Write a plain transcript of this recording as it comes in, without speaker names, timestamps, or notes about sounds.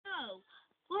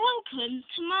welcome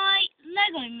to my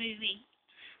Lego movie.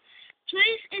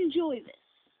 Please enjoy this,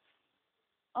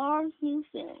 our new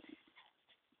film.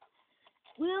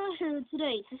 We are here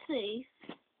today to see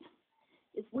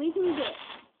if we can get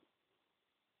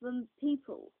some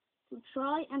people to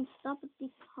try and stop the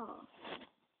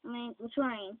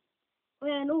train.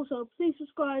 And also, please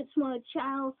subscribe to my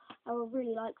channel. I would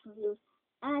really like some views.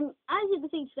 And as you can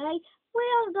see today, we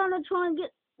are gonna try and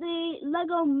get the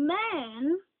Lego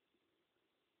Man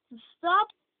to stop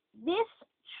this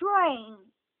train.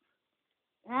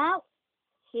 Now,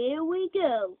 here we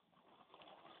go.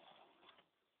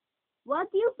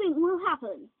 What do you think will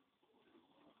happen?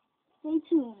 Stay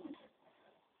tuned.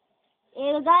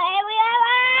 Here we go, here we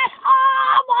are!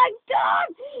 Oh my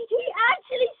god! He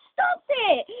actually stopped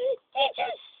it! Did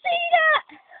you see that?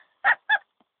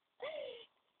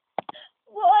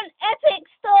 What an epic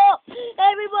stop!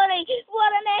 Everybody,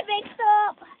 what an epic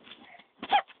stop!